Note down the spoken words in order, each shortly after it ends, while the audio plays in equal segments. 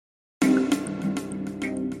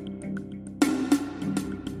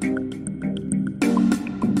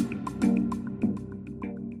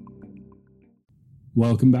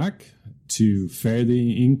Welcome back to Fare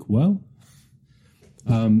the Ink Well.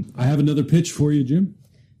 I have another pitch for you, Jim.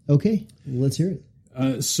 Okay, let's hear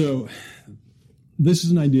it. So this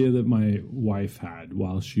is an idea that my wife had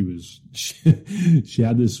while she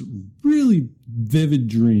had this really vivid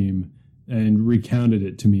dream and recounted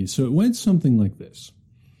it to me. So it went something like this.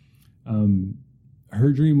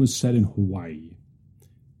 Her dream was set in Hawaii,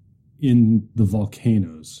 in the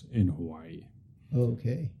volcanoes in Hawaii.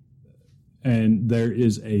 Okay. And there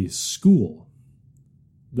is a school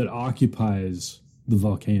that occupies the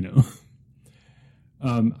volcano.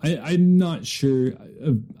 I'm not sure.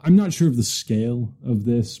 I'm not sure of the scale of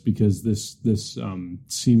this because this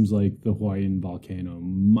seems like the Hawaiian volcano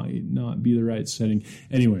might not be the right setting.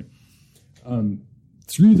 Anyway,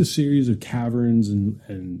 through the series of caverns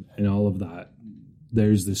and all of that,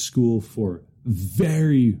 there's this school for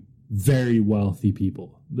very, very wealthy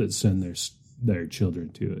people that send their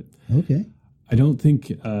children to it. Okay. I don't think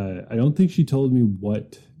she told me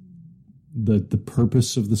what the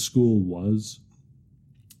purpose of the school was.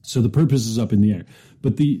 So the purpose is up in the air.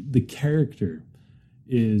 But the character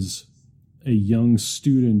is a young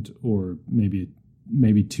student, or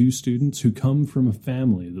maybe two students who come from a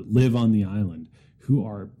family that live on the island who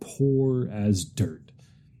are poor as dirt.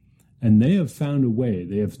 And they have found a way.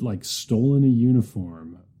 They have stolen a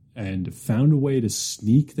uniform and found a way to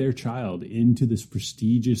sneak their child into this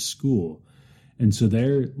prestigious school. And so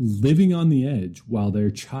they're living on the edge while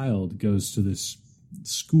their child goes to this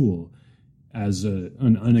school as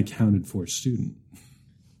an unaccounted for student.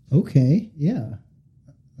 Okay, yeah.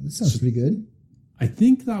 That sounds pretty good. I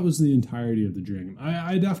think that was the entirety of the dream.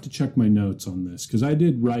 I'd have to check my notes on this because I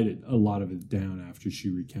did write a lot of it down after she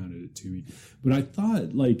recounted it to me. But I thought,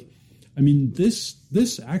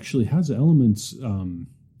 this actually has elements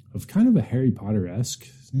of kind of a Harry Potter-esque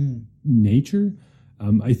nature.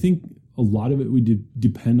 I think a lot of it would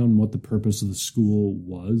depend on what the purpose of the school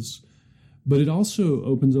was. But it also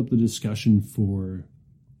opens up the discussion for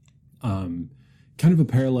kind of a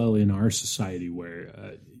parallel in our society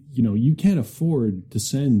where, you can't afford to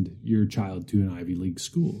send your child to an Ivy League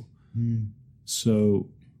school. So,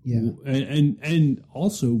 yeah. And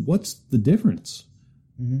also, what's the difference?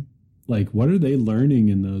 Mm-hmm. What are they learning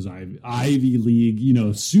in those Ivy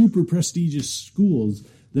League, super prestigious schools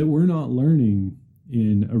that we're not learning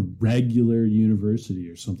in a regular university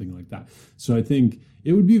or something like that? So I think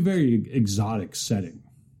it would be a very exotic setting,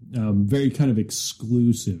 very kind of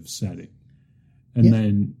exclusive setting.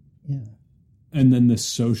 And then the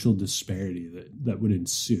social disparity that would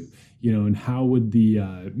ensue, and how would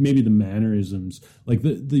maybe the mannerisms,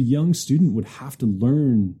 the young student would have to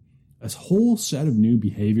learn a whole set of new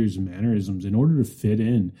behaviors and mannerisms in order to fit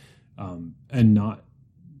in, and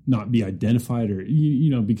not be identified or,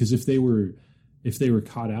 because if they were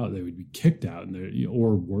caught out, they would be kicked out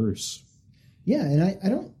or worse. Yeah. And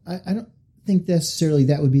I don't think necessarily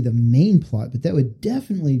that would be the main plot, but that would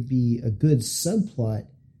definitely be a good subplot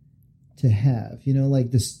to have,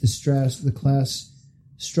 the class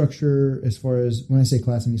structure, as far as, when I say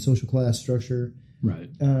class, I mean social class structure,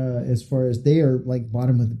 right? As far as they are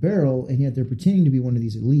bottom of the barrel, and yet they're pretending to be one of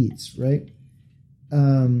these elites, right?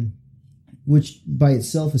 Which by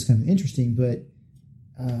itself is kind of interesting, but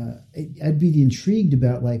I'd be intrigued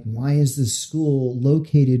about why is this school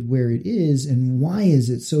located where it is, and why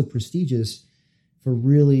is it so prestigious for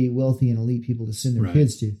really wealthy and elite people to send their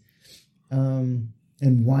kids to?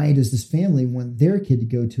 And why does this family want their kid to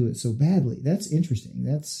go to it so badly? That's interesting.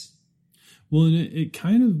 Well, and it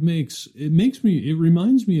kind of it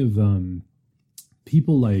reminds me of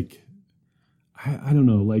people I don't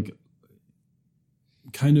know,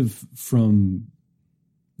 kind of from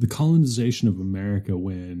the colonization of America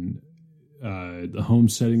when the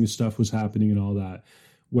homesteading stuff was happening and all that,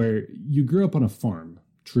 where you grew up on a farm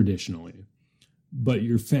traditionally, but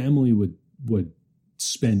your family would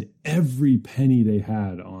spend every penny they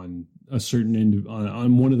had on a certain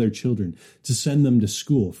on one of their children to send them to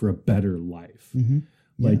school for a better life. Mm-hmm.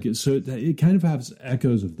 Yeah. So it kind of has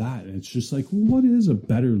echoes of that. And it's just what is a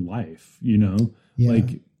better life? Yeah.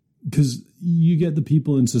 Because you get the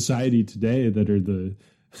people in society today that are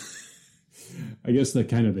I guess that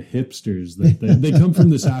kind of the hipsters that they come from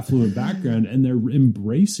this affluent background and they're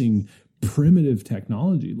embracing primitive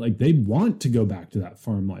technology. They want to go back to that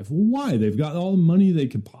farm life. Well, why? They've got all the money they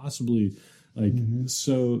could possibly mm-hmm.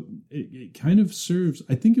 So it kind of serves,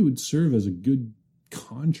 I think it would serve as a good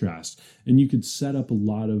contrast, and you could set up a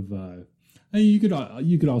lot of, you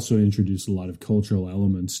could also introduce a lot of cultural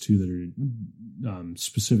elements too that are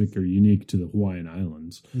specific or unique to the Hawaiian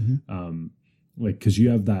Islands. Mm-hmm. Cause you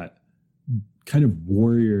have that kind of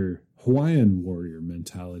Hawaiian warrior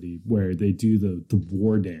mentality where they do the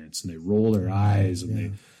war dance and they roll their eyes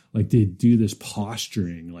and they do this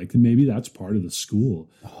posturing. Like maybe that's part of the school.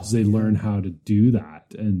 They learn how to do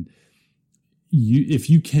that. And if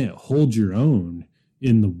you can't hold your own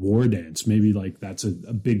in the war dance, maybe like that's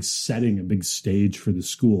a big setting, a big stage for the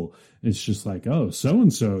school. It's just like, oh,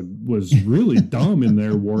 so-and-so was really dumb in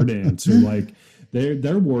their war dance, or like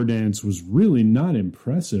their war dance was really not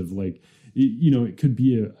impressive. Like, it could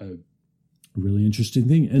be a really interesting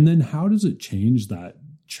thing. And then how does it change that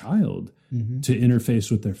child to interface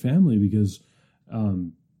with their family? Because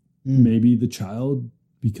maybe the child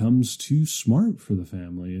becomes too smart for the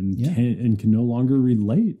family and can no longer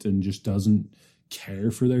relate and just doesn't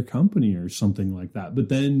care for their company or something like that. But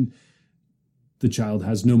then the child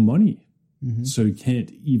has no money, so he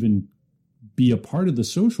can't even be a part of the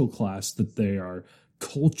social class that they are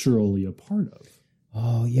culturally a part of.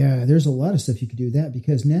 Oh yeah, there's a lot of stuff you could do with that,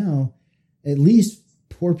 because now at least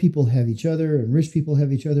poor people have each other and rich people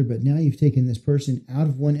have each other, but now you've taken this person out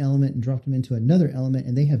of one element and dropped them into another element,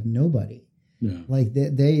 and they have nobody. Yeah. Like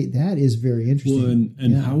that is very interesting. Well,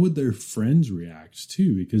 and how would their friends react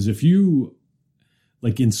too? Because if you,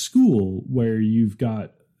 like in school where you've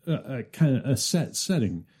got a kind of a set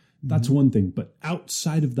setting, that's one thing. But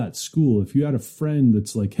outside of that school, if you had a friend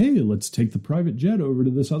that's like, hey, let's take the private jet over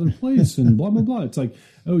to this other place and blah, blah, blah. It's like,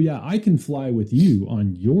 oh yeah, I can fly with you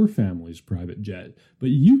on your family's private jet, but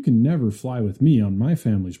you can never fly with me on my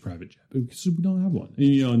family's private jet because we don't have one.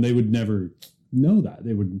 And they would never know that.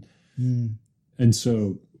 They would. And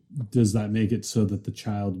so does that make it so that the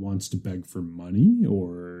child wants to beg for money,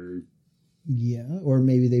 or? Yeah. Or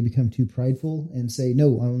maybe they become too prideful and say,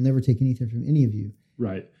 no, I will never take anything from any of you.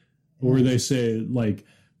 Right. Or they say, like,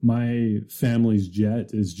 my family's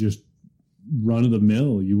jet is just run of the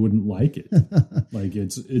mill. You wouldn't like it. Like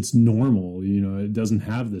it's normal. It doesn't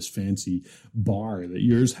have this fancy bar that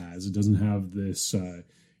yours has. It doesn't have this,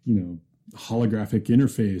 holographic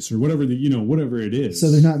interface or whatever whatever it is. So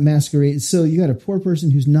they're not masquerading. So you got a poor person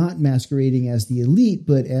who's not masquerading as the elite,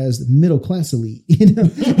 but as the middle class elite.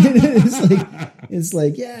 It's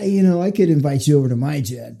like, yeah, I could invite you over to my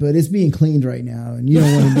jet, but it's being cleaned right now, and you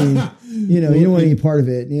don't want to be, you don't want any part of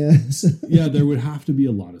it. Yeah. Yeah, there would have to be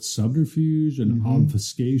a lot of subterfuge and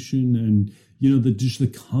obfuscation, and just the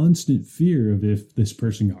constant fear of if this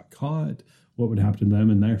person got caught, what would happen to them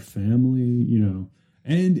and their family.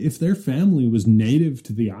 And if their family was native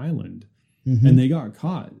to the island and they got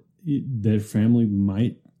caught, their family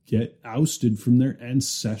might get ousted from their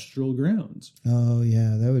ancestral grounds. Oh,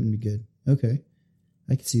 yeah, that wouldn't be good. Okay,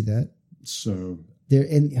 I can see that. So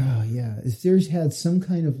if there's had some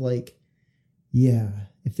kind of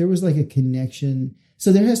if there was like a connection,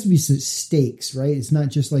 so there has to be some stakes, right? It's not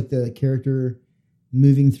just like the character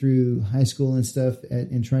moving through high school and stuff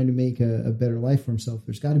and trying to make a better life for himself.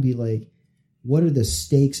 There's got to be like, what are the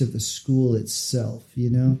stakes of the school itself?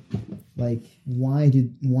 Like why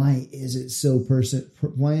is it so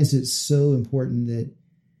important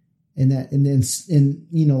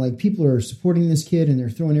that people are supporting this kid and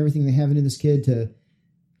they're throwing everything they have into this kid to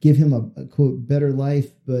give him a quote better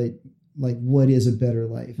life, but like what is a better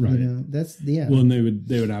life? Right. That's yeah. Well, and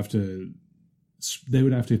they would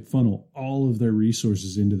have to funnel all of their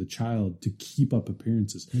resources into the child to keep up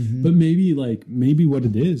appearances. But maybe what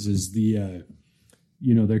it is the,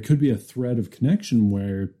 there could be a thread of connection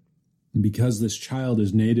where, because this child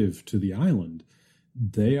is native to the island,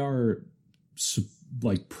 they are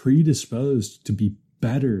predisposed to be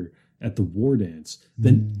better at the war dance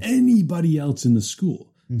than anybody else in the school.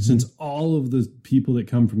 Since all of the people that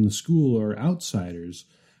come from the school are outsiders,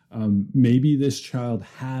 maybe this child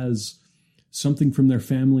has something from their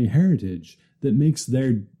family heritage that makes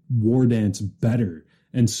their war dance better.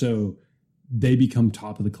 And so they become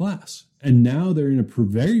top of the class. And now they're in a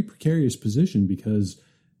very precarious position because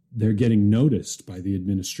they're getting noticed by the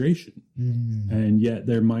administration. And yet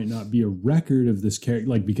there might not be a record of this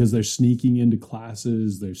character, because they're sneaking into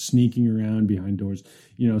classes, they're sneaking around behind doors,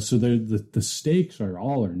 so the stakes are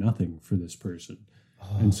all or nothing for this person.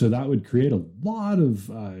 And so that would create a lot of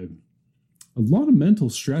mental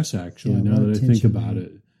stress, actually, now that I think about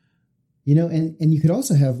it. And you could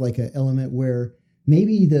also have like an element where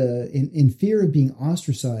maybe in fear of being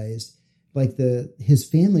ostracized, like his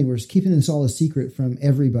family was keeping this all a secret from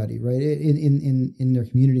everybody, right? In their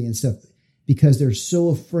community and stuff, because they're so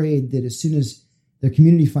afraid that as soon as their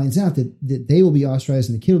community finds out that they will be ostracized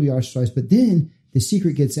and the kid will be ostracized, but then the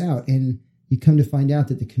secret gets out and you come to find out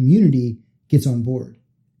that the community gets on board.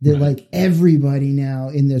 That like everybody now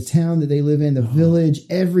in the town that they live in, the village,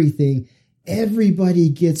 everybody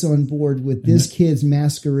gets on board with this kid's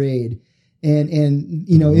masquerade. And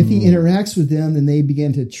you know, if he interacts with them, then they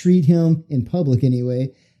begin to treat him in public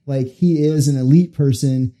anyway, like he is an elite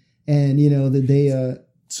person, and you know that they.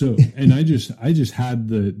 So, and I just had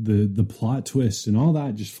the plot twist and all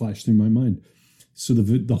that just flashed through my mind. So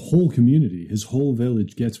the whole community, his whole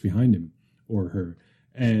village, gets behind him or her,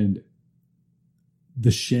 and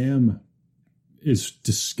the sham is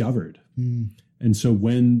discovered. And so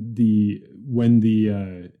when the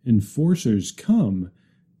enforcers come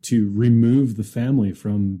to remove the family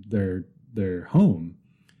from their home,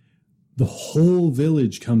 the whole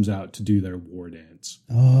village comes out to do their war dance.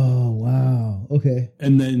 Oh, wow. Okay.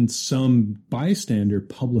 And then some bystander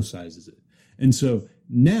publicizes it. And so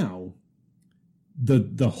now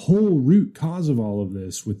the whole root cause of all of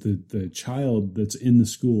this with the child that's in the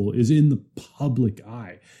school is in the public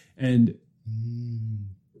eye. And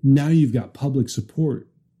now you've got public support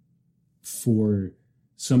for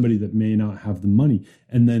somebody that may not have the money.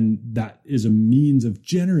 And then that is a means of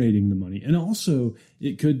generating the money. And also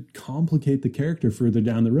it could complicate the character further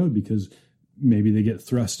down the road because maybe they get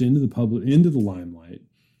thrust into the limelight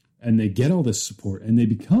and they get all this support and they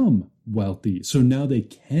become wealthy. So now they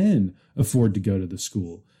can afford to go to the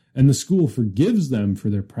school, and the school forgives them for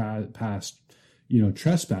their past,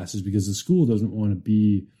 trespasses, because the school doesn't want to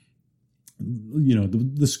be,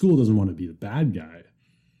 the school doesn't want to be the bad guy.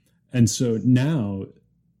 And so now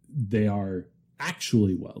they are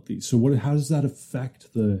actually wealthy. So how does that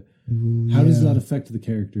affect does that affect the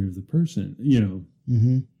character of the person?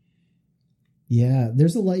 Mm-hmm. Yeah,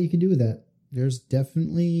 there's a lot you can do with that. There's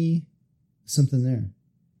definitely something there.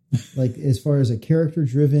 Like as far as a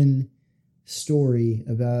character-driven story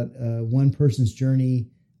about one person's journey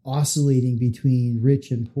oscillating between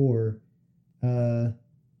rich and poor,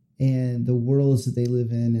 and the worlds that they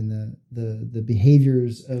live in, and the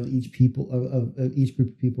behaviors of each people of each group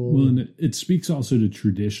of people. Well, and it speaks also to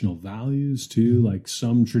traditional values too. Mm-hmm. Like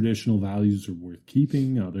some traditional values are worth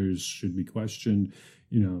keeping, others should be questioned.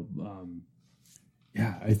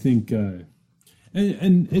 I think,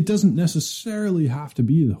 and it doesn't necessarily have to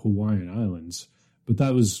be the Hawaiian Islands, but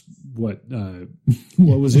that was what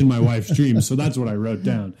was in my wife's dream. So that's what I wrote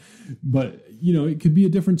down. But, it could be a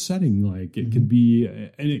different setting. Like it could be,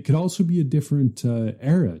 and it could also be a different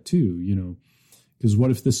era too, because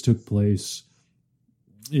what if this took place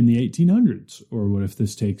in the 1800s, or what if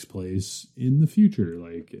this takes place in the future?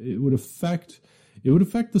 Like it would affect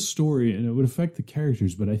the story and it would affect the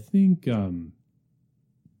characters. But I think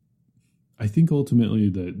ultimately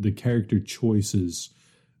the character choices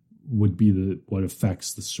would be what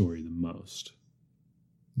affects the story the most.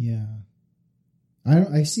 Yeah.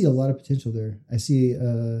 I see a lot of potential there. I see,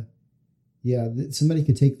 somebody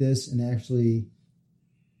could take this and actually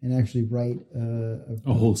write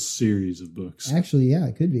a whole series of books. Actually, yeah,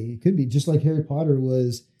 it could be. It could be just like Harry Potter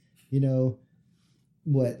was,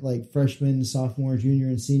 like freshman, sophomore, junior,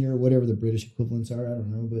 and senior, whatever the British equivalents are. I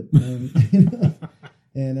don't know, but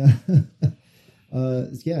and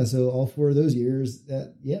so all 4 of those years,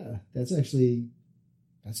 that's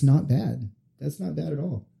not bad. That's not bad at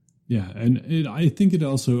all. Yeah, and I think it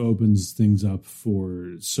also opens things up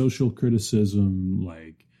for social criticism,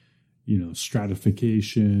 like,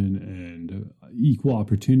 stratification and equal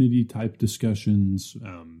opportunity type discussions,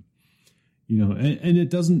 and it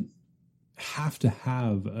doesn't have to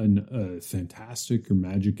have a fantastic or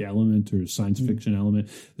magic element or science fiction element.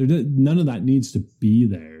 None of that needs to be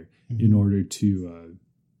there in order to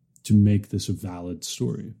make this a valid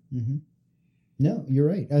story. Mm-hmm. No, you're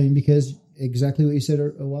right. I mean, because exactly what you said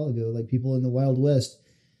a while ago, like people in the Wild West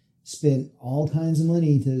spent all kinds of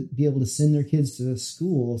money to be able to send their kids to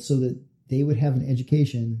school so that they would have an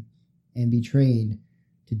education and be trained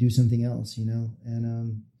to do something else,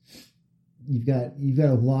 and you've got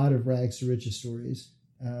a lot of rags to riches stories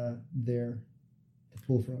there to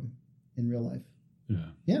pull from in real life.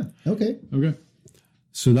 Yeah. Okay.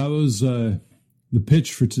 So that was the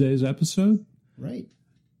pitch for today's episode. Right.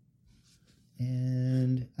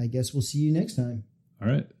 And I guess we'll see you next time. All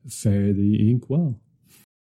right. Fare the ink well.